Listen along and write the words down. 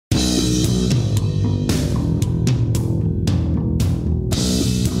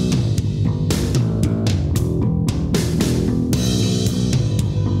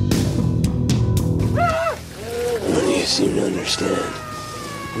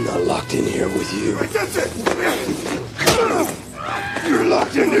I'm not locked in here with you. You're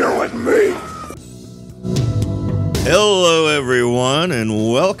locked in here with me. Hello, everyone,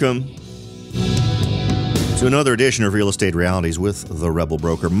 and welcome to another edition of Real Estate Realities with the Rebel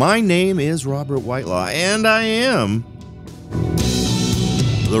Broker. My name is Robert Whitelaw, and I am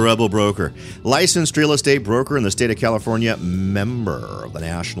the Rebel Broker, licensed real estate broker in the state of California, member of the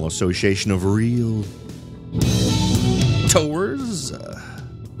National Association of Realtors.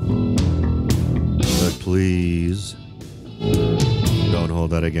 But please, don't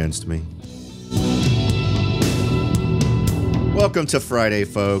hold that against me. Welcome to Friday,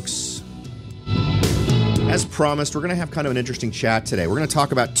 folks. As promised, we're going to have kind of an interesting chat today. We're going to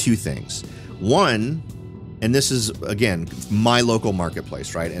talk about two things. One, and this is, again, my local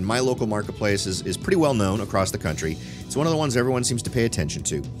marketplace, right? And my local marketplace is pretty well known across the country. It's one of the ones everyone seems to pay attention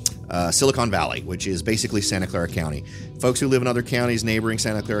to. Silicon Valley, which is basically Santa Clara County. Folks who live in other counties neighboring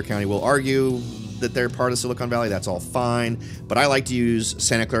Santa Clara County will argue that they're part of Silicon Valley. That's all fine. But I like to use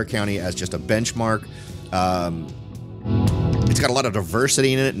Santa Clara County as just a benchmark. It's got a lot of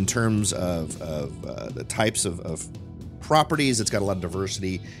diversity in it in terms of the types of properties. It's got a lot of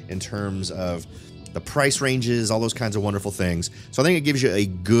diversity in terms of the price ranges, all those kinds of wonderful things. So I think it gives you a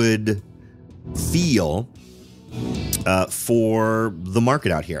good feel for the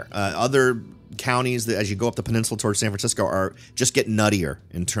market out here. Other counties that, as you go up the peninsula towards San Francisco, are just get nuttier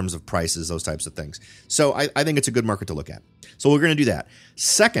in terms of prices, those types of things. So I think it's a good market to look at. So we're going to do that.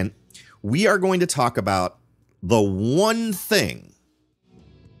 Second, we are going to talk about the one thing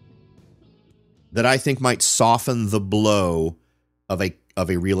that I think might soften the blow of a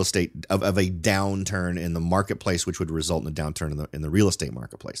real estate of a downturn in the marketplace, which would result in a downturn in the real estate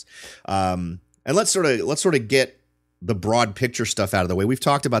marketplace. And let's sort of get the broad picture stuff out of the way. We've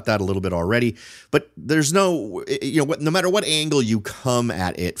talked about that a little bit already, but there's no matter what angle you come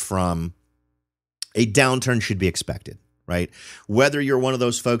at it from, a downturn should be expected, right? Whether you're one of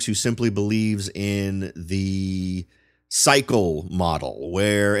those folks who simply believes in the cycle model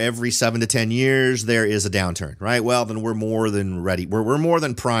where every 7 to 10 years there is a downturn, right? Well, then we're more than ready. We're more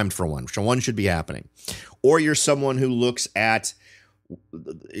than primed for one. So one should be happening. Or you're someone who looks at,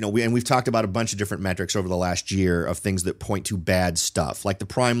 we've talked about a bunch of different metrics over the last year of things that point to bad stuff, like the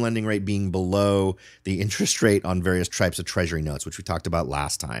prime lending rate being below the interest rate on various types of treasury notes, which we talked about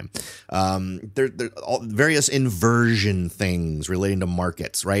last time. There are various inversion things relating to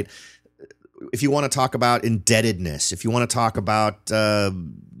markets, right? If you want to talk about indebtedness, if you want to talk about the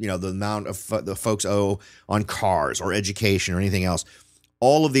amount of the folks owe on cars or education or anything else,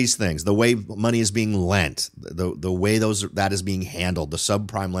 all of these things, the way money is being lent, the way that is being handled, the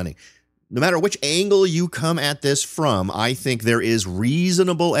subprime lending, no matter which angle you come at this from, I think there is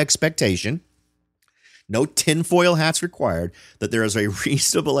reasonable expectation, no tinfoil hats required, that there is a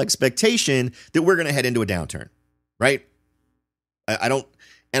reasonable expectation that we're going to head into a downturn, right? I don't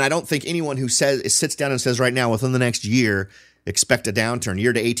think anyone who sits down and says right now within the next year expect a downturn,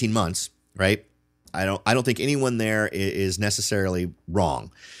 year to 18 months, right? I don't think anyone there is necessarily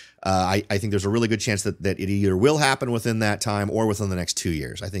wrong. I think there's a really good chance that it either will happen within that time or within the next 2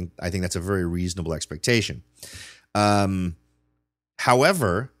 years. I think that's a very reasonable expectation. However,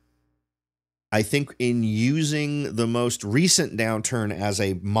 I think in using the most recent downturn as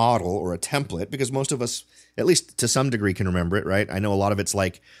a model or a template, because most of us, at least to some degree, can remember it, right? I know a lot of it's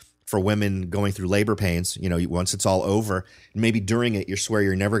like for women going through labor pains, once it's all over, maybe during it, you swear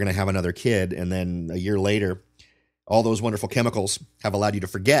you're never going to have another kid. And then a year later, all those wonderful chemicals have allowed you to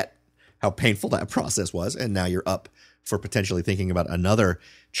forget how painful that process was. And now you're up for potentially thinking about another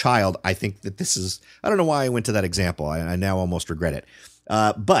child. I think that I don't know why I went to that example. I now almost regret it.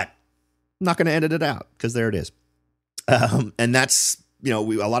 But I'm not going to edit it out because there it is. And that's, a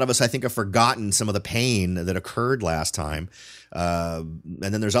lot of us, I think, have forgotten some of the pain that occurred last time. And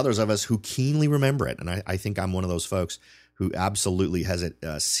then there's others of us who keenly remember it. And I think I'm one of those folks who absolutely has it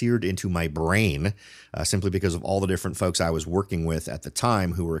seared into my brain simply because of all the different folks I was working with at the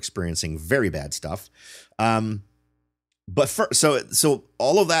time who were experiencing very bad stuff. So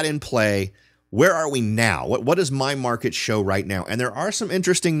all of that in play, where are we now? What does my market show right now? And there are some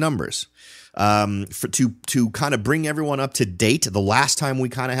interesting numbers. To kind of bring everyone up to date. The last time we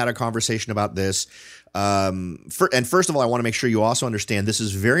kind of had a conversation about this, first of all, I want to make sure you also understand this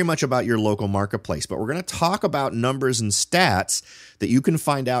is very much about your local marketplace, but we're going to talk about numbers and stats that you can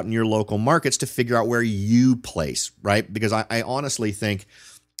find out in your local markets to figure out where you place, right? Because I honestly think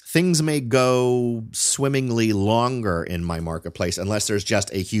things may go swimmingly longer in my marketplace unless there's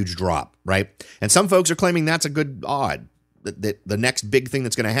just a huge drop, right? And some folks are claiming that's a good odd, that the next big thing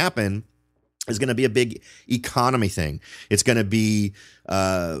that's going to happen is going to be a big economy thing. It's going to be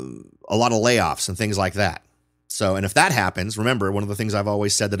a lot of layoffs and things like that. So, and if that happens, remember, one of the things I've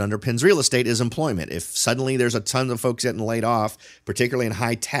always said that underpins real estate is employment. If suddenly there's a ton of folks getting laid off, particularly in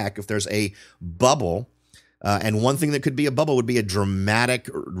high tech, if there's a bubble, and one thing that could be a bubble would be a dramatic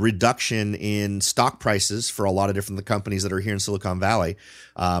reduction in stock prices for a lot of different companies that are here in Silicon Valley.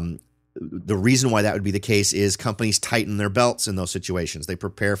 The reason why that would be the case is companies tighten their belts in those situations. They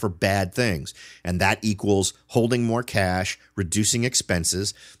prepare for bad things, and that equals holding more cash, reducing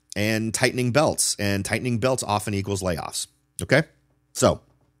expenses, and tightening belts. And tightening belts often equals layoffs. Okay? So,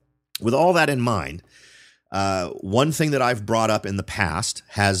 with all that in mind, one thing that I've brought up in the past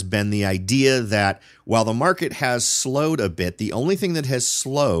has been the idea that while the market has slowed a bit, the only thing that has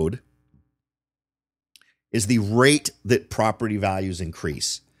slowed is the rate that property values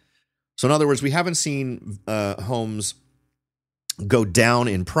increase. So in other words, we haven't seen homes go down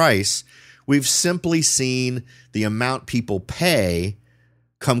in price. We've simply seen the amount people pay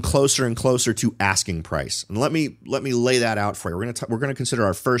come closer and closer to asking price. And let me lay that out for you. We're going to consider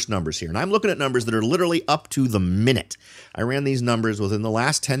our first numbers here. And I'm looking at numbers that are literally up to the minute. I ran these numbers within the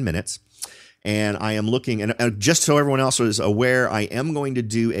last 10 minutes. And I am looking, and just so everyone else is aware, I am going to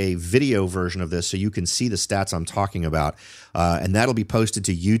do a video version of this so you can see the stats I'm talking about, and that'll be posted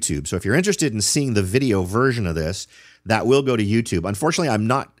to YouTube. So if you're interested in seeing the video version of this, that will go to YouTube. Unfortunately, I'm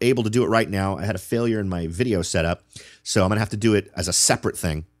not able to do it right now. I had a failure in my video setup, so I'm going to have to do it as a separate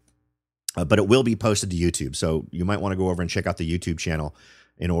thing, but it will be posted to YouTube. So you might want to go over and check out the YouTube channel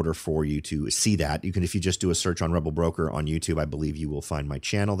in order for you to see that. You can, if you just do a search on Rebel Broker on YouTube, I believe you will find my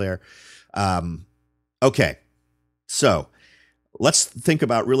channel there. Okay, so let's think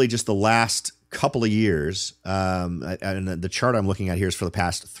about really just the last couple of years. And the chart I'm looking at here is for the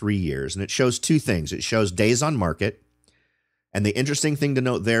past 3 years, and it shows two things. It shows days on market, and the interesting thing to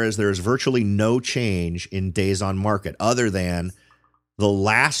note there is there's virtually no change in days on market other than the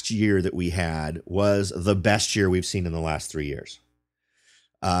last year that we had was the best year we've seen in the last 3 years.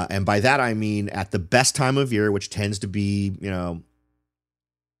 And by that, I mean at the best time of year, which tends to be,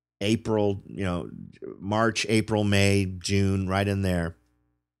 April, March, April, May, June, right in there.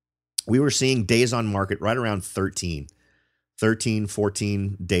 We were seeing days on market right around 13,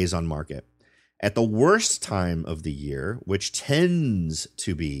 14 days on market. At the worst time of the year, which tends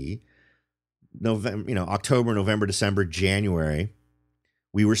to be November, October, November, December, January,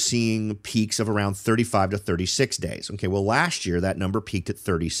 we were seeing peaks of around 35 to 36 days. Okay, well, last year that number peaked at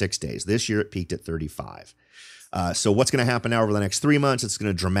 36 days. This year it peaked at 35. So what's going to happen now over the next 3 months? It's going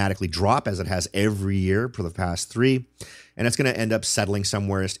to dramatically drop as it has every year for the past 3. And it's going to end up settling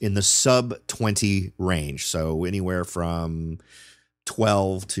somewhere in the sub 20 range. So anywhere from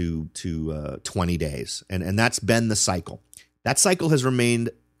 12 to 20 days. And that's been the cycle. That cycle has remained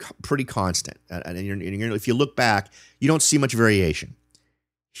pretty constant. And if you look back, you don't see much variation.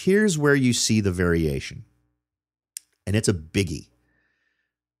 Here's where you see the variation. And it's a biggie.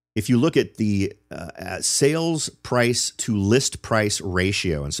 If you look at the sales price to list price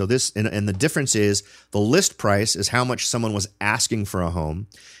ratio, and so this, and the difference is the list price is how much someone was asking for a home,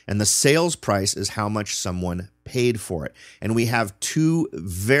 and the sales price is how much someone paid for it. And we have two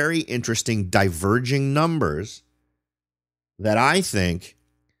very interesting diverging numbers that I think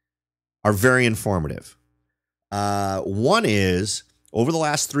are very informative. One is over the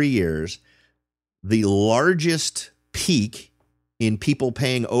last 3 years, the largest peak in people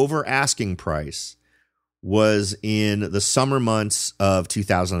paying over asking price was in the summer months of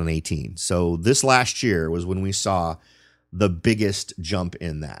 2018. So this last year was when we saw the biggest jump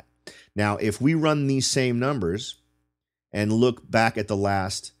in that. Now, if we run these same numbers and look back at the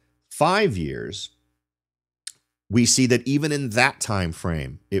last 5 years, we see that even in that time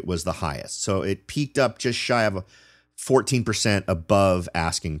frame, it was the highest. So it peaked up just shy of 14% above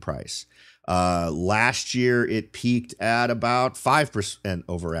asking price. Last year, it peaked at about 5%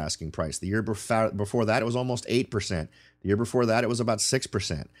 over asking price. The year before that, it was almost 8%. The year before that, it was about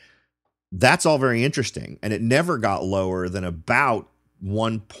 6%. That's all very interesting. And it never got lower than about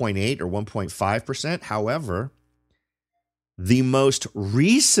 1.8 or 1.5%. However, the most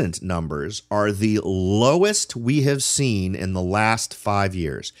recent numbers are the lowest we have seen in the last 5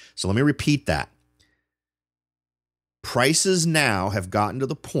 years. So let me repeat that. Prices now have gotten to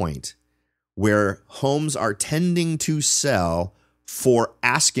the point where homes are tending to sell for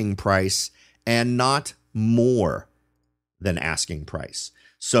asking price and not more than asking price.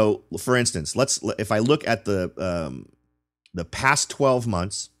 So, for instance, if I look at the past 12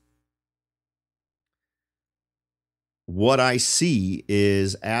 months, what I see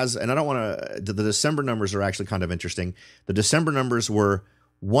is the December numbers are actually kind of interesting. The December numbers were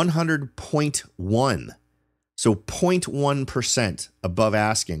 100.1. So 0.1% above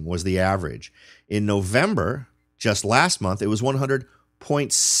asking was the average. In November, just last month, it was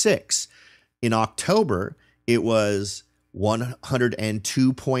 100.6. In October, it was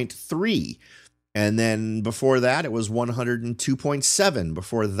 102.3. And then before that, it was 102.7.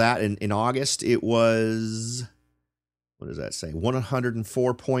 Before that, in August, it was, what does that say?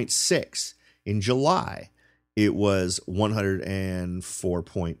 104.6. In July, it was 104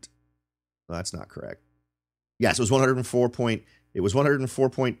 point. Well, that's not correct. Yes, it was 104.6,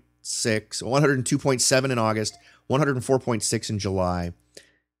 102.7 in August, 104.6 in July.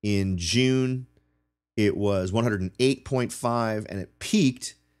 In June, it was 108.5, and it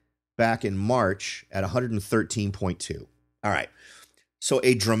peaked back in March at 113.2. All right. So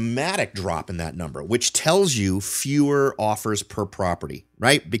a dramatic drop in that number, which tells you fewer offers per property,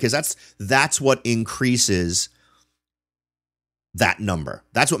 right? Because that's what increases that number.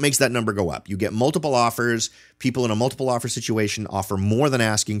 That's what makes that number go up. You get multiple offers. People in a multiple offer situation offer more than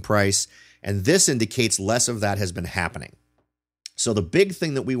asking price, and this indicates less of that has been happening. So the big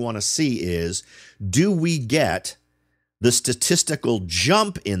thing that we want to see is, do we get the statistical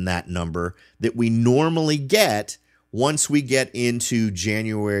jump in that number that we normally get once we get into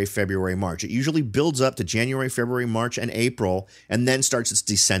January, February, March? It usually builds up to January, February, March, and April, and then starts its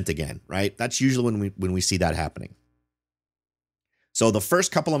descent again, right? That's usually when we see that happening. So the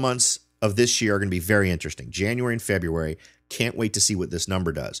first couple of months of this year are going to be very interesting. January and February. Can't wait to see what this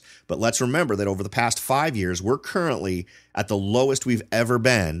number does. But let's remember that over the past 5 years, we're currently at the lowest we've ever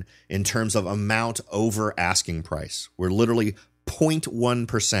been in terms of amount over asking price. We're literally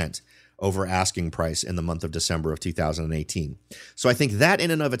 0.1% over asking price in the month of December of 2018. So I think that in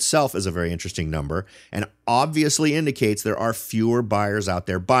and of itself is a very interesting number, and obviously indicates there are fewer buyers out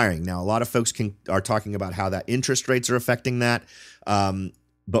there buying. Now, a lot of folks are talking about how that interest rates are affecting that.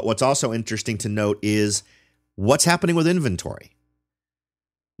 But what's also interesting to note is what's happening with inventory.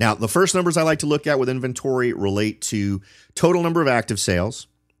 Now, the first numbers I like to look at with inventory relate to total number of active sales,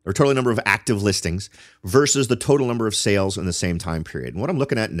 or total number of active listings, versus the total number of sales in the same time period. And what I'm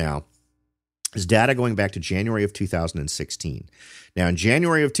looking at now is data going back to January of 2016. Now, in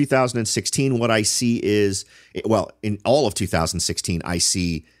January of 2016, what I see is, well, in all of 2016, I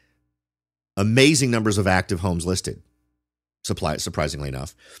see amazing numbers of active homes listed, surprisingly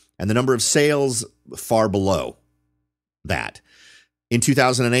enough, and the number of sales far below that. In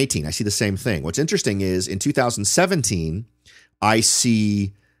 2018, I see the same thing. What's interesting is in 2017, I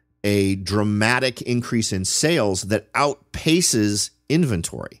see a dramatic increase in sales that outpaces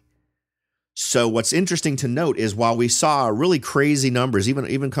inventory. So what's interesting to note is while we saw really crazy numbers,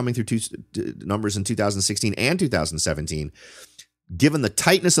 even coming through numbers in 2016 and 2017, given the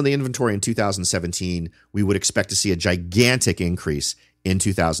tightness of the inventory in 2017, we would expect to see a gigantic increase in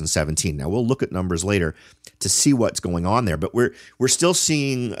 2017. Now, we'll look at numbers later to see what's going on there, but we're still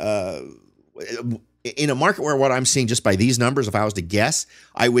seeing in a market where what I'm seeing just by these numbers, if I was to guess,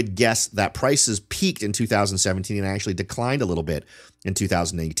 I would guess that prices peaked in 2017 and actually declined a little bit in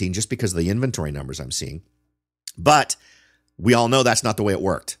 2018 just because of the inventory numbers I'm seeing. But we all know that's not the way it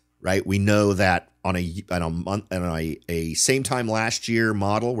worked, right? We know that on a same time last year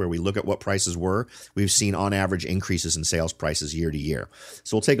model where we look at what prices were, we've seen on average increases in sales prices year to year.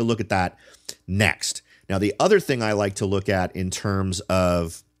 So we'll take a look at that next. Now, the other thing I like to look at in terms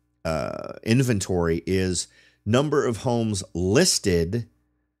of inventory is number of homes listed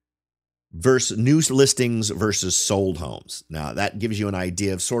versus new listings versus sold homes. Now, that gives you an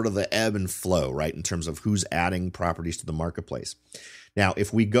idea of sort of the ebb and flow, right, in terms of who's adding properties to the marketplace. Now,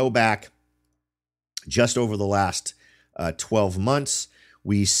 if we go back just over the last 12 months,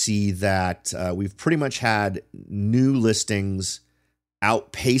 we see that we've pretty much had new listings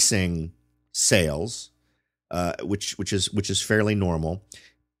outpacing sales, which is fairly normal.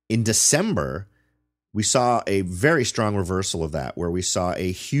 In December, we saw a very strong reversal of that, where we saw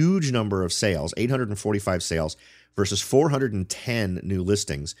a huge number of sales, 845 sales versus 410 new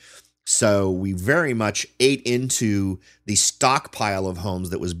listings. So we very much ate into the stockpile of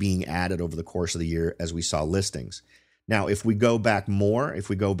homes that was being added over the course of the year as we saw listings. Now, if we go back,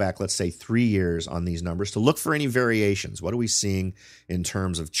 let's say 3 years on these numbers to look for any variations, what are we seeing in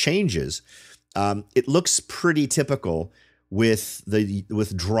terms of changes? It looks pretty typical with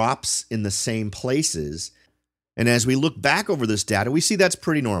drops in the same places. And as we look back over this data, we see that's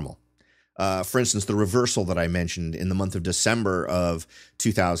pretty normal. For instance, the reversal that I mentioned in the month of December of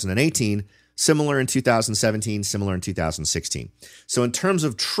 2018, similar in 2017, similar in 2016. So in terms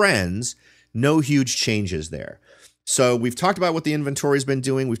of trends, no huge changes there. So we've talked about what the inventory has been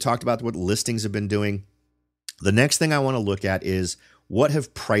doing. We've talked about what listings have been doing. The next thing I want to look at is what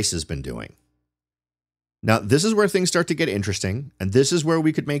have prices been doing? Now, this is where things start to get interesting, and this is where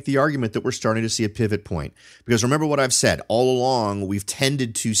we could make the argument that we're starting to see a pivot point. Because remember what I've said, all along, we've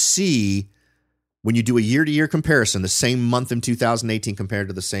tended to see, when you do a year-to-year comparison, the same month in 2018 compared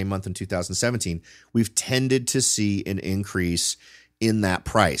to the same month in 2017, we've tended to see an increase in that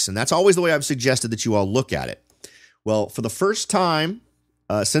price. And that's always the way I've suggested that you all look at it. Well, for the first time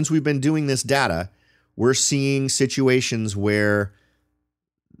since we've been doing this data, we're seeing situations where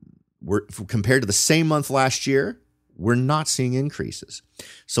we're compared to the same month last year, we're not seeing increases.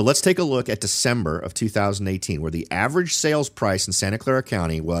 So let's take a look at December of 2018, where the average sales price in Santa Clara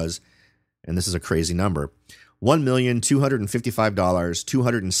County was, and this is a crazy number,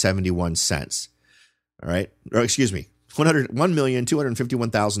 $1,255,271. All right. Or excuse me,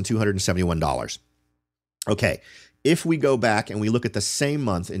 $1,251,271. Okay. If we go back and we look at the same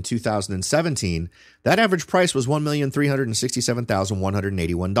month in 2017, that average price was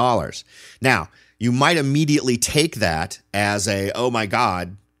 $1,367,181. Now, you might immediately take that as a, oh my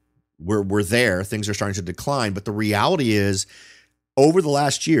God, we're there, things are starting to decline. But the reality is, over the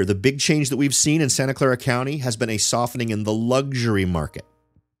last year, the big change that we've seen in Santa Clara County has been a softening in the luxury market.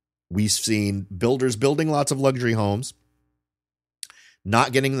 We've seen builders building lots of luxury homes,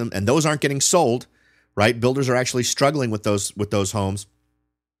 not getting them, and those aren't getting sold. Right? Builders are actually struggling with those homes.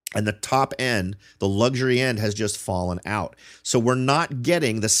 And the top end, the luxury end, has just fallen out. So we're not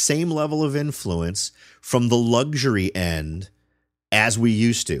getting the same level of influence from the luxury end as we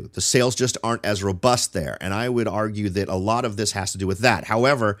used to. The sales just aren't as robust there. And I would argue that a lot of this has to do with that.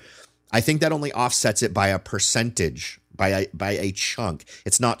 However, I think that only offsets it by a percentage, by a chunk.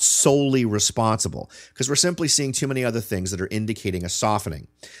 It's not solely responsible, because we're simply seeing too many other things that are indicating a softening.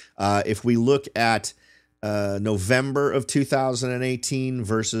 If we look at November of 2018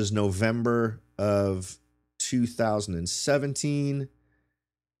 versus November of 2017,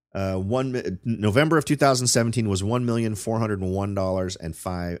 November of 2017 was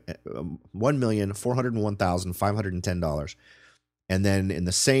 $1,401,510. And then in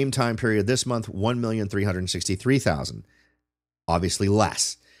the same time period this month, $1,363,000. Obviously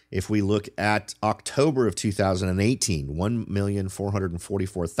less. If we look at October of 2018,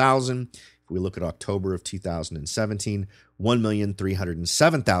 $1,444,000. If we look at October of 2017,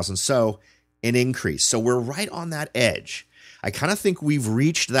 $1,307,000. So an increase. So we're right on that edge. I kind of think we've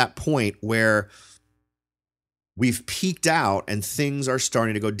reached that point where we've peaked out and things are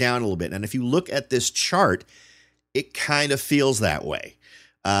starting to go down a little bit. And if you look at this chart, it kind of feels that way.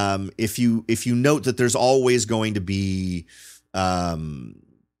 If you note that there's always going to be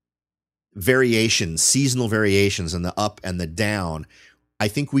variations, seasonal variations in the up and the down, I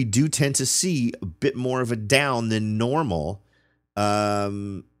think we do tend to see a bit more of a down than normal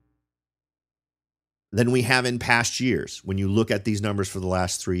than we have in past years when you look at these numbers for the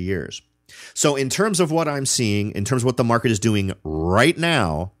last 3 years. So in terms of what I'm seeing, in terms of what the market is doing right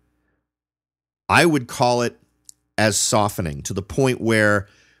now, I would call it as softening, to the point where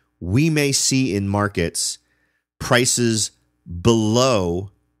we may see in markets prices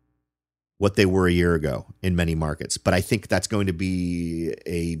below what they were a year ago in many markets. But I think that's going to be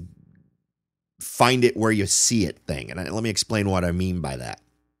a find it where you see it thing. And let me explain what I mean by that.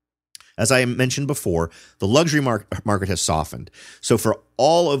 As I mentioned before, the luxury market has softened. So for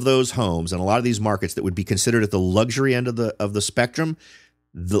all of those homes and a lot of these markets that would be considered at the luxury end of the spectrum,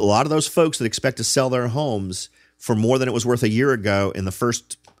 a lot of those folks that expect to sell their homes for more than it was worth a year ago in the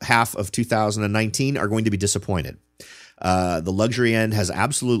first half of 2019 are going to be disappointed. The luxury end has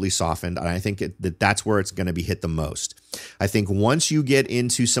absolutely softened, and I think that's where it's going to be hit the most. I think once you get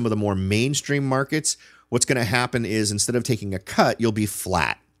into some of the more mainstream markets, what's going to happen is instead of taking a cut, you'll be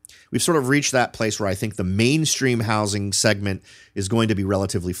flat. We've sort of reached that place where I think the mainstream housing segment is going to be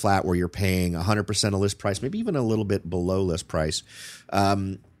relatively flat, where you're paying 100% of list price, maybe even a little bit below list price.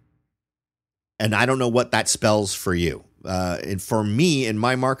 And I don't know what that spells for you. And for me, in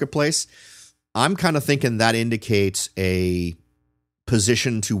my marketplace, I'm kind of thinking that indicates a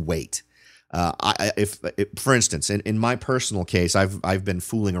position to wait. If for instance, in my personal case, I've been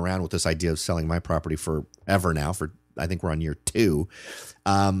fooling around with this idea of selling my property forever now. I think we're on year 2,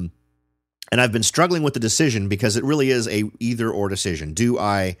 and I've been struggling with the decision because it really is a either or decision. Do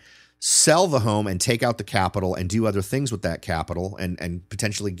I sell the home and take out the capital and do other things with that capital and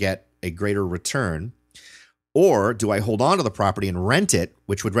potentially get a greater return? Or do I hold on to the property and rent it,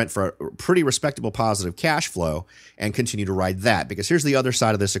 which would rent for a pretty respectable positive cash flow, and continue to ride that? Because here's the other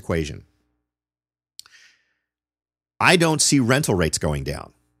side of this equation. I don't see rental rates going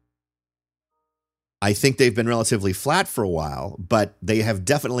down. I think they've been relatively flat for a while, but they have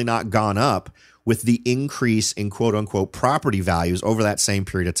definitely not gone up with the increase in quote unquote property values over that same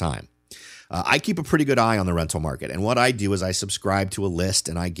period of time. I keep a pretty good eye on the rental market. And what I do is I subscribe to a list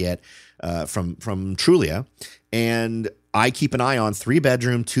and I get from Trulia, and I keep an eye on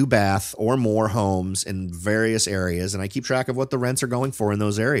 3-bedroom, 2-bath or more homes in various areas. And I keep track of what the rents are going for in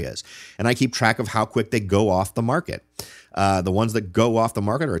those areas. And I keep track of how quick they go off the market. The ones that go off the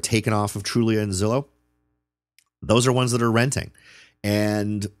market or are taken off of Trulia and Zillow, those are ones that are renting.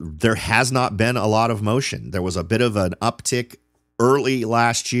 And there has not been a lot of motion. There was a bit of an uptick early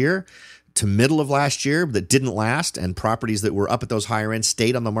last year to middle of last year that didn't last, and properties that were up at those higher ends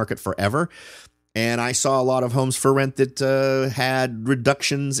stayed on the market forever. And I saw a lot of homes for rent that had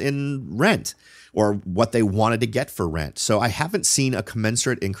reductions in rent or what they wanted to get for rent. So I haven't seen a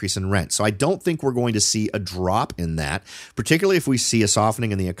commensurate increase in rent. So I don't think we're going to see a drop in that, particularly if we see a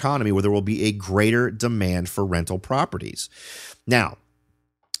softening in the economy where there will be a greater demand for rental properties. Now,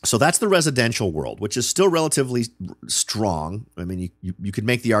 so that's the residential world, which is still relatively strong. I mean, you could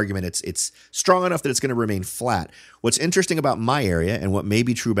make the argument it's strong enough that it's going to remain flat. What's interesting about my area and what may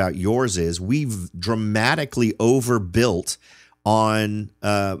be true about yours is we've dramatically overbuilt on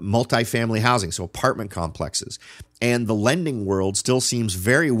multifamily housing, so apartment complexes. And the lending world still seems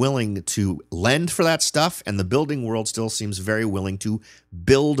very willing to lend for that stuff, and the building world still seems very willing to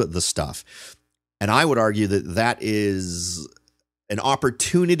build the stuff. And I would argue that that is an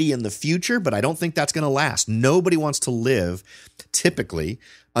opportunity in the future, but I don't think that's going to last. Nobody wants to live typically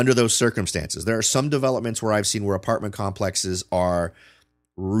under those circumstances. There are some developments where I've seen where apartment complexes are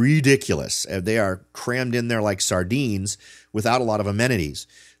ridiculous. They are crammed in there like sardines without a lot of amenities.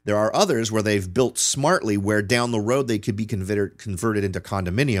 There are others where they've built smartly, where down the road they could be converted into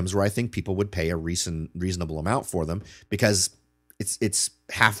condominiums, where I think people would pay a reasonable amount for them because it's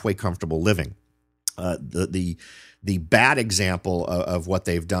halfway comfortable living. The bad example of what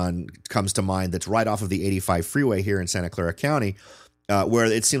they've done comes to mind that's right off of the 85 freeway here in Santa Clara County, where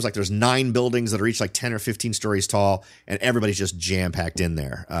it seems like there's 9 buildings that are each like 10 or 15 stories tall, and everybody's just jam-packed in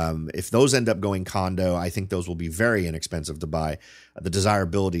there. If those end up going condo, I think those will be very inexpensive to buy. The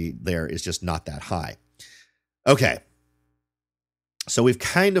desirability there is just not that high. Okay, so we've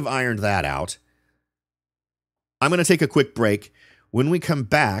kind of ironed that out. I'm going to take a quick break. When we come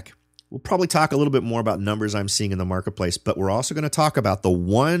back, we'll probably talk a little bit more about numbers I'm seeing in the marketplace, but we're also going to talk about the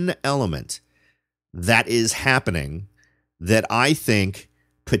one element that is happening that I think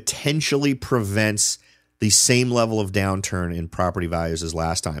potentially prevents the same level of downturn in property values as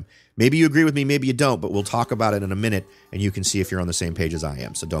last time. Maybe you agree with me, maybe you don't, but we'll talk about it in a minute, and you can see if you're on the same page as I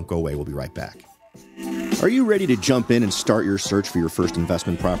am. So don't go away. We'll be right back. Are you ready to jump in and start your search for your first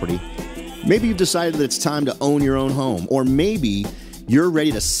investment property? Maybe you've decided that it's time to own your own home, or maybe you're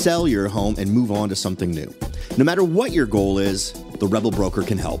ready to sell your home and move on to something new. No matter what your goal is, the Rebel Broker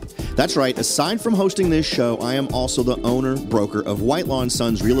can help. That's right. Aside from hosting this show, I am also the owner broker of Whitelaw &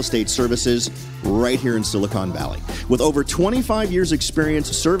 Sons Real Estate Services right here in Silicon Valley. With over 25 years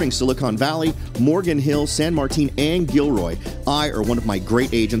experience serving Silicon Valley, Morgan Hill, San Martin, and Gilroy, I or one of my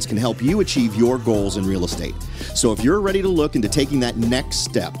great agents can help you achieve your goals in real estate. So if you're ready to look into taking that next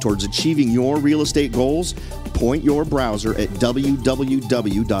step towards achieving your real estate goals, point your browser at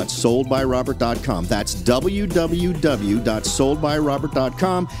www.soldbyrobert.com. That's www.soldbyrobert.com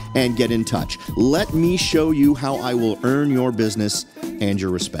and get in touch. Let me show you how I will earn your business and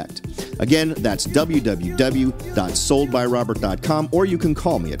your respect. Again, that's www.soldbyrobert.com, or you can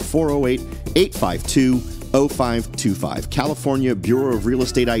call me at 408-852-0525. California Bureau of Real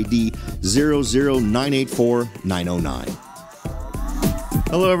Estate ID 00984-909.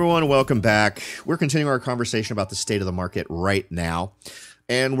 Hello, everyone. Welcome back. We're continuing our conversation about the state of the market right now.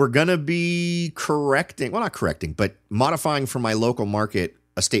 And we're going to be but modifying for my local market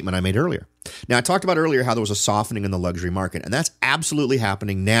a statement I made earlier. Now, I talked about earlier how there was a softening in the luxury market, and that's absolutely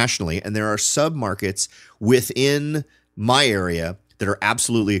happening nationally. And there are sub-markets within my area that are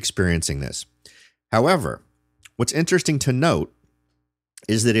absolutely experiencing this. However, what's interesting to note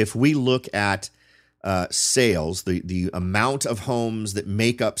is that if we look at sales, the amount of homes that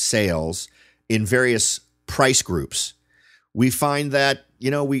make up sales in various price groups, we find that,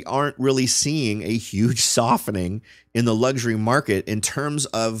 we aren't really seeing a huge softening in the luxury market in terms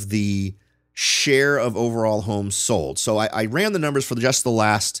of the share of overall homes sold. So I ran the numbers for just the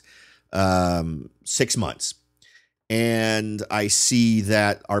last 6 months, and I see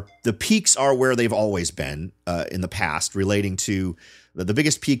that the peaks are where they've always been in the past, relating to the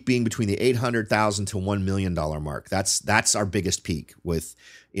biggest peak being between the $800,000 to $1 million mark. That's our biggest peak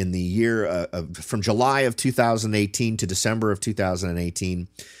in the year from July of 2018 to December of 2018.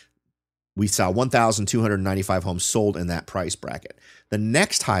 We saw 1,295 homes sold in that price bracket. The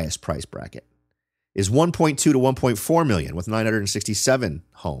next highest price bracket is 1.2 to 1.4 million with 967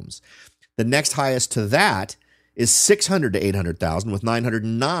 homes. The next highest to that is 600 to 800,000 with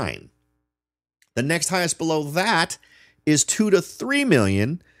 909. The next highest below that is 2 to 3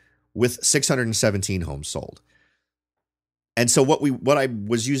 million with 617 homes sold. And so what I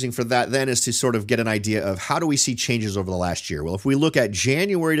was using for that then is to sort of get an idea of how do we see changes over the last year? Well, if we look at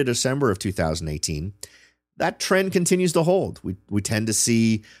January to December of 2018, that trend continues to hold. We tend to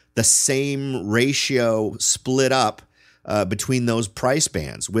see the same ratio split up between those price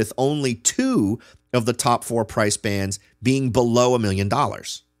bands, with only 2 of the top 4 price bands being below $1 million.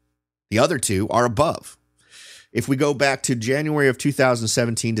 The other 2 are above. If we go back to January of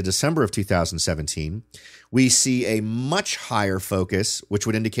 2017 to December of 2017, we see a much higher focus, which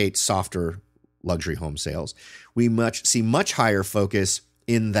would indicate softer luxury home sales. We see much higher focus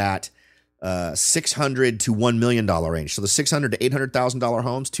in that $600 to $1 million range. So the $600 to $800,000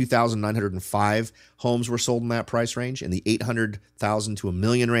 homes, 2,905 homes were sold in that price range. In the $800,000 to $1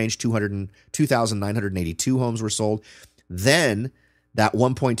 million range, 2,982 homes were sold. Then that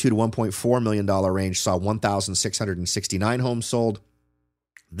 $1.2 to $1.4 million range saw 1,669 homes sold.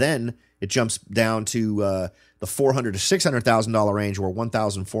 Then it jumps down to the $400,000 to $600,000 range, where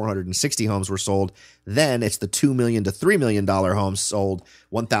 1,460 homes were sold. Then it's the $2 million to $3 million homes sold.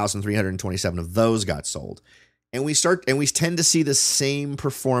 1,327 of those got sold. And we tend to see the same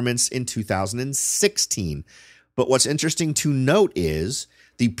performance in 2016. But what's interesting to note is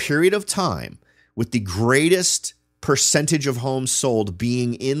the period of time with the greatest percentage of homes sold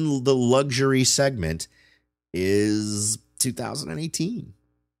being in the luxury segment is 2018.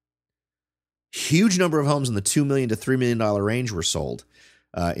 Huge number of homes in the $2 million to $3 million range were sold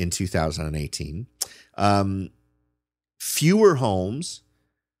in 2018. Fewer homes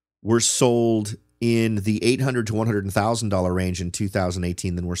were sold in the $800,000 to $100,000 range in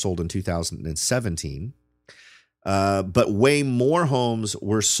 2018 than were sold in 2017. But way more homes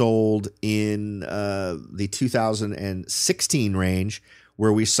were sold in the 2016 range,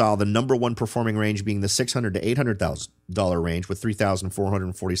 where we saw the number one performing range being the $600,000 to $800,000 range with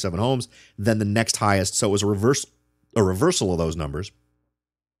 3,447 homes. Then the next highest, so it was a reversal of those numbers,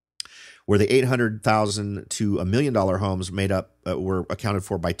 where the $800,000 to $1 million homes were accounted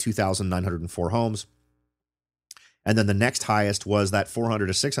for by 2,904 homes. And then the next highest was that $400,000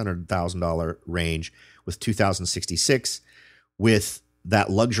 to $600,000 range with 2,066, with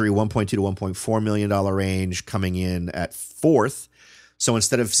that luxury $1.2 to $1.4 million range coming in at 4th. So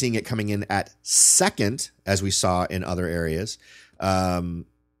instead of seeing it coming in at 2nd, as we saw in other areas, or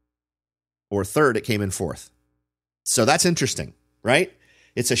 3rd, it came in 4th. So that's interesting, right?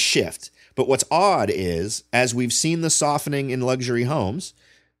 It's a shift. But what's odd is, as we've seen the softening in luxury homes,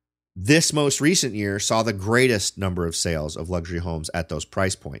 this most recent year saw the greatest number of sales of luxury homes at those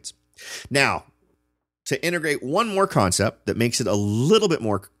price points. Now, to integrate one more concept that makes it a little bit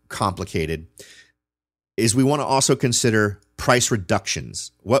more complicated is we want to also consider price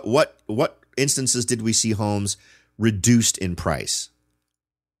reductions. What instances did we see homes reduced in price?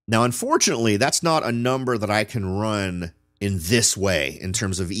 Now, unfortunately, that's not a number that I can run in this way in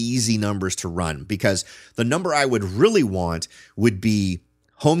terms of easy numbers to run, because the number I would really want would be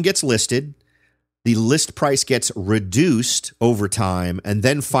home gets listed, the list price gets reduced over time, and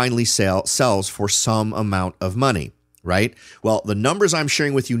then finally sells for some amount of money, right? Well, the numbers I'm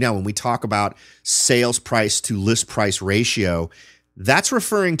sharing with you now, when we talk about sales price to list price ratio, that's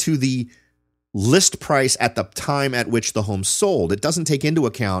referring to the list price at the time at which the home sold. It doesn't take into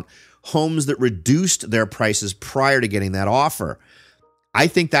account homes that reduced their prices prior to getting that offer. I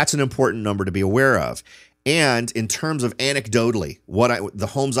think that's an important number to be aware of. And in terms of anecdotally, the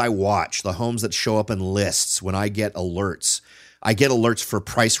homes I watch, the homes that show up in lists, when I get alerts for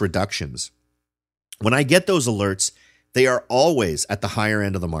price reductions. When I get those alerts, they are always at the higher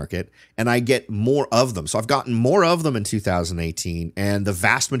end of the market, and I get more of them. So I've gotten more of them in 2018, and the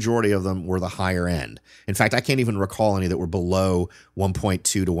vast majority of them were the higher end. In fact, I can't even recall any that were below $1.2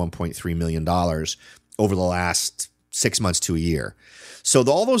 to $1.3 million over the last 6 months to a year. So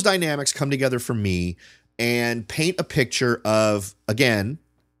all those dynamics come together for me and paint a picture of, again,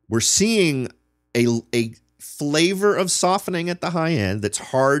 we're seeing a flavor of softening at the high end that's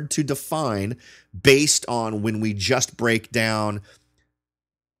hard to define based on when we just break down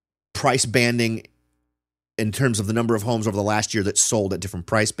price banding in terms of the number of homes over the last year that sold at different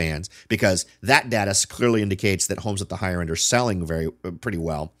price bands, because that data clearly indicates that homes at the higher end are selling pretty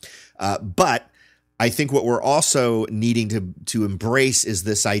well. But I think what we're also needing to embrace is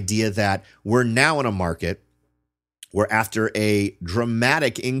this idea that we're now in a market where, after a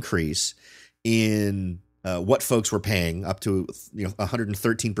dramatic increase in what folks were paying, up to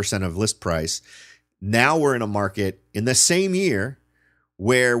 113% of list price, Now we're in a market in the same year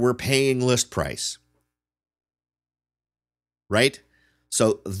where we're paying list price, right?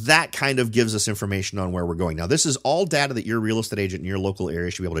 So that kind of gives us information on where we're going. Now, this is all data that your real estate agent in your local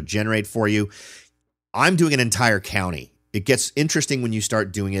area should be able to generate for you. I'm doing an entire county. It gets interesting when you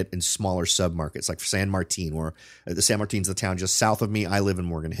start doing it in smaller submarkets like San Martin, or the San Martin's the town just south of me. I live in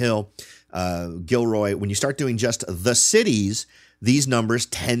Morgan Hill, Gilroy. When you start doing just the cities, these numbers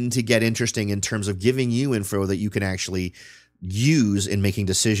tend to get interesting in terms of giving you info that you can actually use in making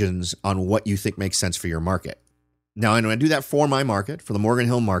decisions on what you think makes sense for your market. Now, when I do that for my market, for the Morgan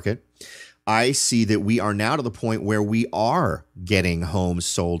Hill market, I see that we are now to the point where we are getting homes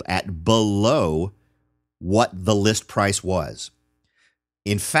sold at below what the list price was.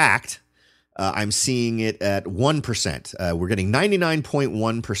 In fact, I'm seeing it at 1%. We're getting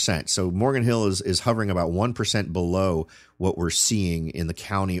 99.1%. So Morgan Hill is hovering about 1% below what we're seeing in the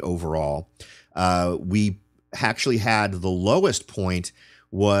county overall. We actually had the lowest point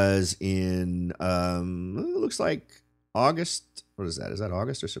was in, it looks like August. What is that? Is that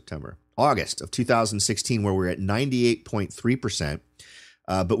August or September? August of 2016, where we're at 98.3%.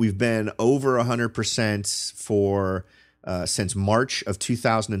 But we've been over 100% for since March of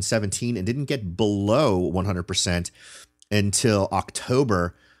 2017 and didn't get below 100% until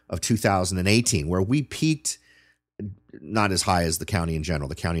October of 2018, where we peaked not as high as the county in general.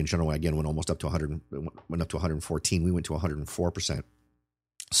 The county in general, again, went almost up to 100, went up to 114. We went to 104%.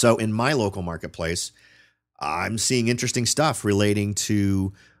 So in my local marketplace, I'm seeing interesting stuff relating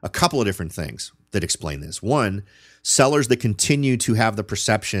to a couple of different things that explain this. One, sellers that continue to have the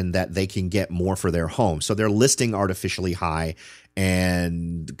perception that they can get more for their home. So they're listing artificially high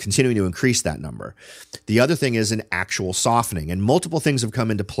and continuing to increase that number. The other thing is an actual softening, and multiple things have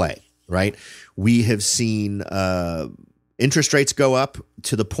come into play, right? We have seen interest rates go up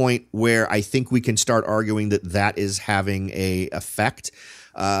to the point where I think we can start arguing that that is having a effect.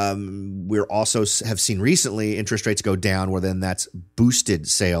 We're also have seen recently interest rates go down, where then that's boosted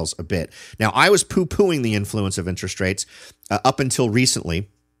sales a bit. Now, I was poo-pooing the influence of interest rates up until recently,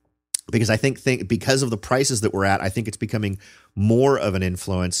 because I think because of the prices that we're at, I think it's becoming more of an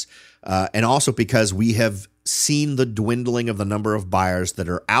influence, and also because we have seen the dwindling of the number of buyers that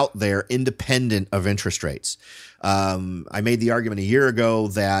are out there independent of interest rates. I made the argument a year ago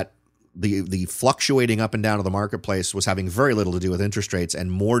that the fluctuating up and down of the marketplace was having very little to do with interest rates and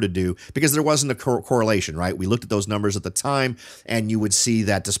more to do because there wasn't a correlation, right? We looked at those numbers at the time, and you would see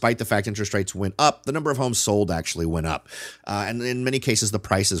that despite the fact interest rates went up, the number of homes sold actually went up. And in many cases, the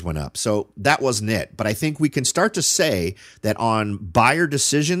prices went up. So that wasn't it. But I think we can start to say that on buyer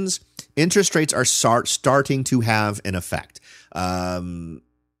decisions, interest rates are starting to have an effect. And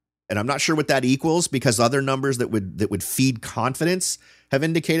I'm not sure what that equals, because other numbers that would feed confidence have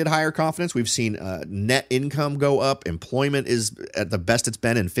indicated higher confidence. We've seen net income go up. Employment is at the best it's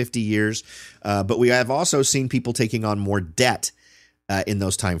been in 50 years. But we have also seen people taking on more debt in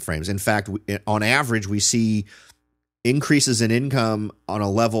those timeframes. In fact, on average, we see increases in income on a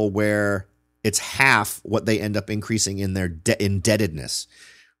level where it's half what they end up increasing in their indebtedness,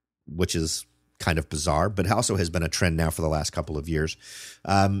 which is kind of bizarre, but also has been a trend now for the last couple of years.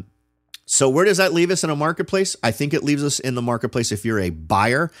 So where does that leave us in a marketplace? I think it leaves us in the marketplace. If you're a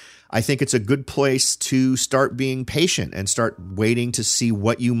buyer, I think it's a good place to start being patient and start waiting to see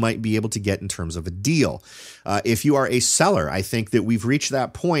what you might be able to get in terms of a deal. If you are a seller, I think that we've reached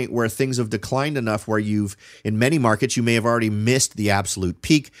that point where things have declined enough where in many markets, you may have already missed the absolute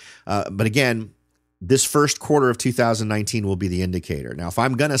peak. But again, this first quarter of 2019 will be the indicator. Now, if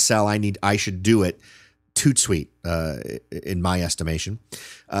I'm going to sell, I should do it toot sweet, in my estimation.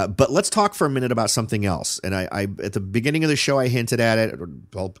 But let's talk for a minute about something else. And I at the beginning of the show, I hinted at it,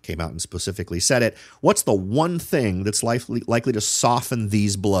 or came out and specifically said it. What's the one thing that's likely to soften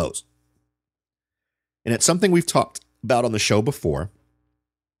these blows? And it's something we've talked about on the show before,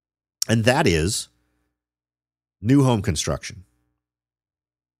 and that is new home construction.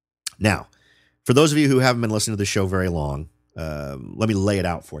 Now, for those of you who haven't been listening to the show very long, let me lay it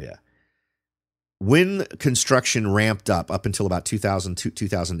out for you. When construction ramped up until about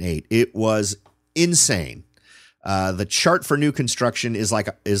 2008, it was insane. The chart for new construction is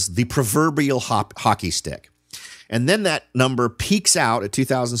the proverbial hockey stick. And then that number peaks out at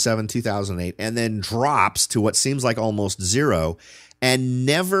 2007, 2008, and then drops to what seems like almost zero and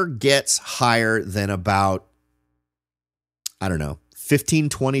never gets higher than about, 15,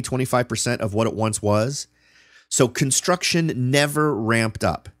 20, 25% of what it once was. So construction never ramped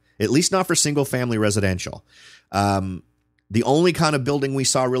up. At least not for single-family residential. The only kind of building we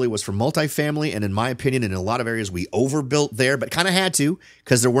saw really was for multifamily, and in my opinion, in a lot of areas, we overbuilt there, but kind of had to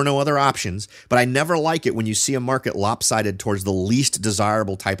because there were no other options. But I never like it when you see a market lopsided towards the least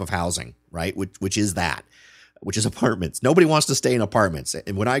desirable type of housing, right? Which is apartments. Nobody wants to stay in apartments.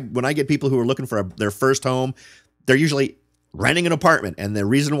 And when I get people who are looking for their first home, they're usually renting an apartment. And the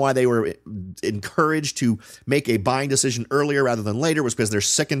reason why they were encouraged to make a buying decision earlier rather than later was because they're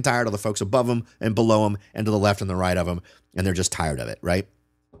sick and tired of the folks above them and below them and to the left and the right of them. And they're just tired of it, right?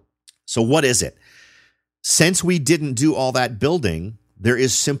 So what is it? Since we didn't do all that building, there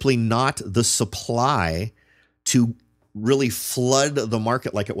is simply not the supply to really flood the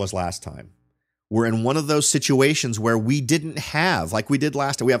market like it was last time. We're in one of those situations where we didn't have, like we did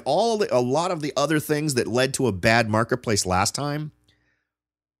last time. We have a lot of the other things that led to a bad marketplace last time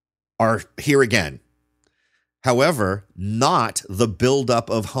are here again. However, not the buildup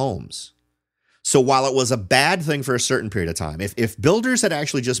of homes. So while it was a bad thing for a certain period of time, if builders had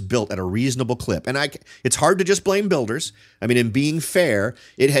actually just built at a reasonable clip, and it's hard to just blame builders. I mean, in being fair,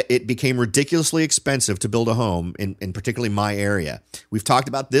 it became ridiculously expensive to build a home in particularly my area. We've talked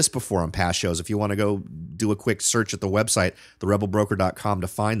about this before on past shows. If you want to go do a quick search at the website, therebelbroker.com, to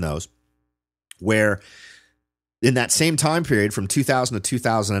find those, where in that same time period from 2000 to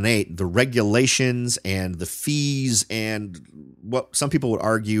 2008, the regulations and the fees and what some people would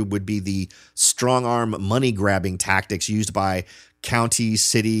argue would be the strong arm money grabbing tactics used by county,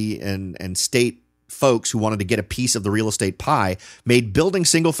 city, and state folks who wanted to get a piece of the real estate pie made building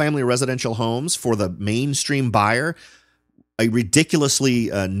single family residential homes for the mainstream buyer a ridiculously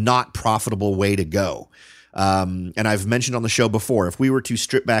not profitable way to go. And I've mentioned on the show before, if we were to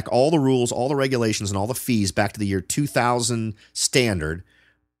strip back all the rules, all the regulations, and all the fees back to the year 2000 standard,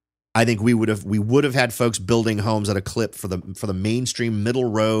 I think we would have had folks building homes at a clip for the mainstream middle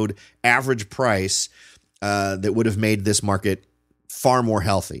road average price that would have made this market far more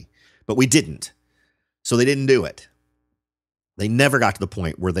healthy. But we didn't, so they didn't do it. They never got to the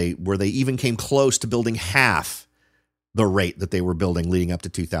point where they even came close to building half the rate that they were building leading up to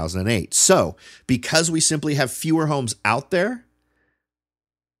 2008. So because we simply have fewer homes out there,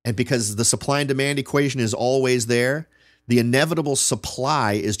 and because the supply and demand equation is always there, the inevitable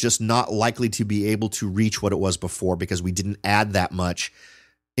supply is just not likely to be able to reach what it was before because we didn't add that much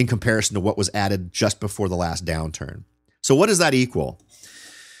in comparison to what was added just before the last downturn. So what does that equal?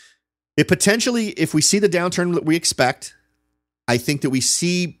 It potentially, if we see the downturn that we expect, I think that we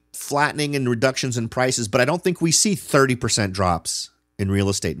see flattening and reductions in prices, but I don't think we see 30% drops in real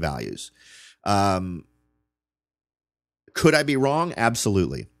estate values. Could I be wrong?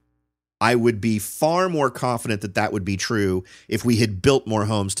 Absolutely. I would be far more confident that that would be true if we had built more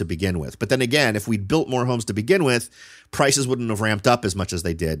homes to begin with. But then again, if we'd built more homes to begin with, prices wouldn't have ramped up as much as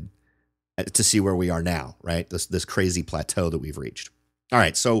they did to see where we are now, right? This crazy plateau that we've reached. All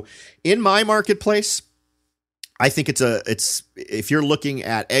right. So in my marketplace, I think it's if you're looking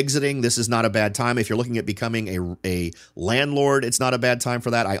at exiting, this is not a bad time. If you're looking at becoming a landlord, it's not a bad time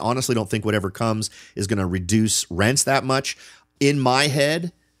for that. I honestly don't think whatever comes is going to reduce rents that much. In my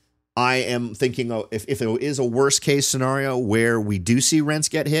head, I am thinking if there is a worst case scenario where we do see rents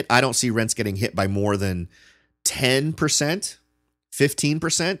get hit, I don't see rents getting hit by more than 10%,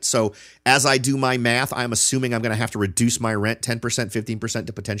 15%. So as I do my math, I'm assuming I'm going to have to reduce my rent 10%, 15%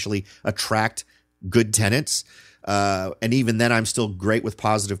 to potentially attract good tenants. And even then, I'm still great with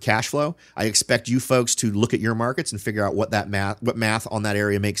positive cash flow. I expect you folks to look at your markets and figure out what math on that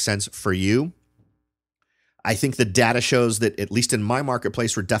area makes sense for you. I think the data shows that, at least in my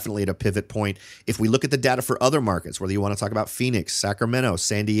marketplace, we're definitely at a pivot point. If we look at the data for other markets, whether you want to talk about Phoenix, Sacramento,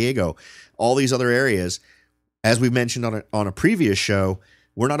 San Diego, all these other areas, as we mentioned on a previous show,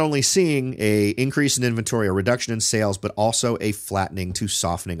 we're not only seeing an increase in inventory, a reduction in sales, but also a flattening to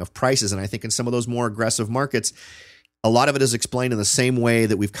softening of prices. And I think in some of those more aggressive markets, a lot of it is explained in the same way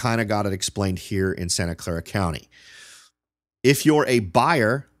that we've kind of got it explained here in Santa Clara County. If you're a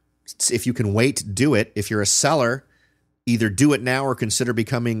buyer, if you can wait, do it. If you're a seller, either do it now or consider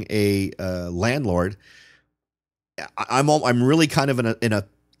becoming a landlord. I'm really kind of in a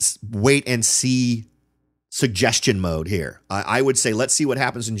wait and see suggestion mode here. I would say let's see what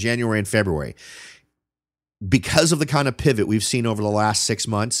happens in January and February. Because of the kind of pivot we've seen over the last 6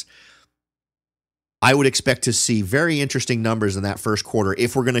 months, I would expect to see very interesting numbers in that first quarter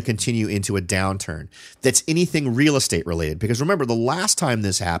if we're going to continue into a downturn that's anything real estate related. Because remember, the last time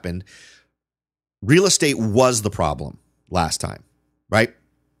this happened, real estate was the problem last time, right?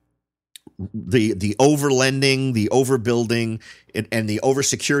 the overlending, the overbuilding, and the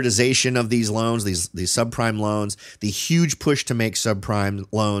oversecuritization of these loans, these subprime loans, the huge push to make subprime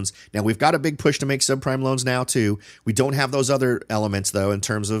loans. Now, we've got a big push to make subprime loans now, too. We don't have those other elements, though, in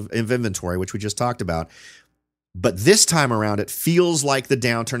terms of inventory, which we just talked about. But this time around, it feels like the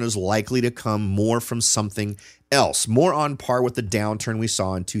downturn is likely to come more from something else, more on par with the downturn we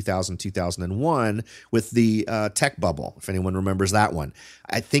saw in 2000, 2001 with the tech bubble, if anyone remembers that one.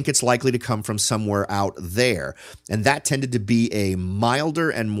 I think it's likely to come from somewhere out there. And that tended to be a milder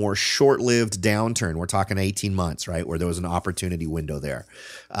and more short-lived downturn. We're talking 18 months, right, where there was an opportunity window there.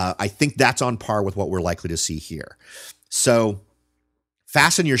 I think that's on par with what we're likely to see here. So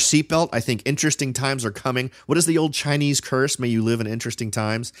fasten your seatbelt. I think interesting times are coming. What is the old Chinese curse? May you live in interesting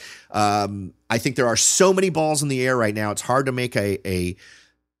times. I think there are so many balls in the air right now. It's hard to make a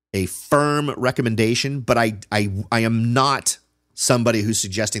firm recommendation, but I am not somebody who's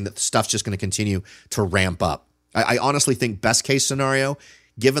suggesting that the stuff's just going to continue to ramp up. I honestly think best case scenario,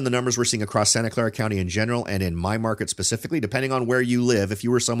 given the numbers we're seeing across Santa Clara County in general and in my market specifically, depending on where you live, if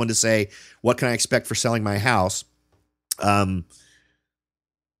you were someone to say, what can I expect for selling my house?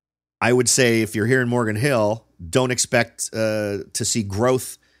 I would say if you're here in Morgan Hill, don't expect to see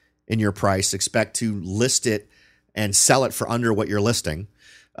growth in your price. Expect to list it and sell it for under what you're listing.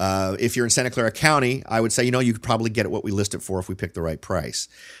 If you're in Santa Clara County, I would say, you could probably get it what we list it for if we pick the right price.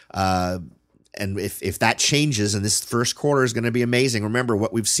 And if that changes, and this first quarter is going to be amazing. Remember,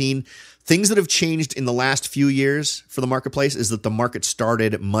 what we've seen, things that have changed in the last few years for the marketplace is that the market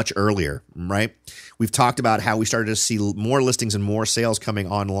started much earlier, right? We've talked about how we started to see more listings and more sales coming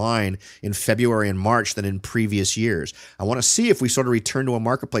online in February and March than in previous years. I want to see if we sort of return to a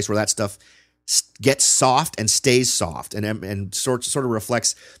marketplace where that stuff gets soft and stays soft and sort of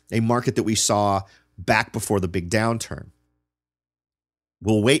reflects a market that we saw back before the big downturn.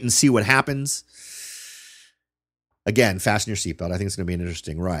 We'll wait and see what happens. Again, fasten your seatbelt. I think it's going to be an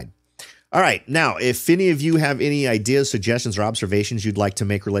interesting ride. All right. Now, if any of you have any ideas, suggestions, or observations you'd like to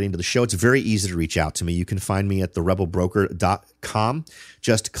make relating to the show, it's very easy to reach out to me. You can find me at therebelbroker.com.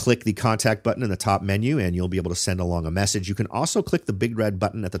 Just click the contact button in the top menu, and you'll be able to send along a message. You can also click the big red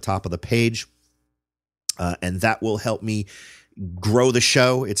button at the top of the page, and that will help me grow the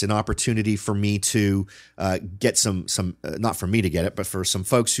show. It's an opportunity for me to get some not for me to get it, but for some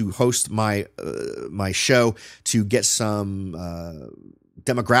folks who host my show to get some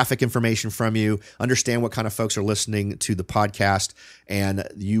demographic information from you, understand what kind of folks are listening to the podcast, and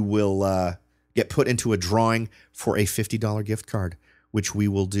you will get put into a drawing for a $50 gift card, which we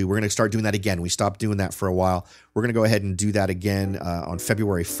will do. We're going to start doing that again. We stopped doing that for a while. We're going to go ahead and do that again on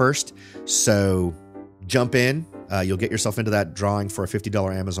February 1st. So jump in. You'll get yourself into that drawing for a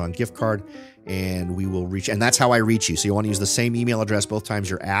 $50 Amazon gift card, and we will reach. And that's how I reach you. So you want to use the same email address both times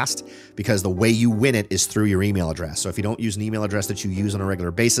you're asked, because the way you win it is through your email address. So if you don't use an email address that you use on a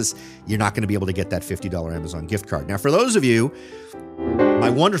regular basis, you're not going to be able to get that $50 Amazon gift card. Now, for those of you, my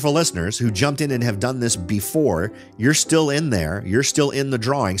wonderful listeners who jumped in and have done this before, you're still in there. You're still in the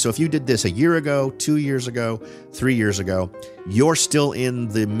drawing. So if you did this a year ago, 2 years ago, 3 years ago, you're still in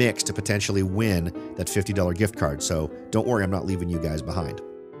the mix to potentially win that $50 gift card. So don't worry, I'm not leaving you guys behind.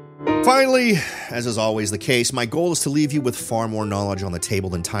 Finally, as is always the case, my goal is to leave you with far more knowledge on the table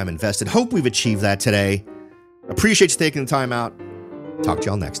than time invested. Hope we've achieved that today. Appreciate you taking the time out. Talk to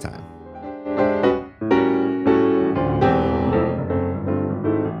y'all next time.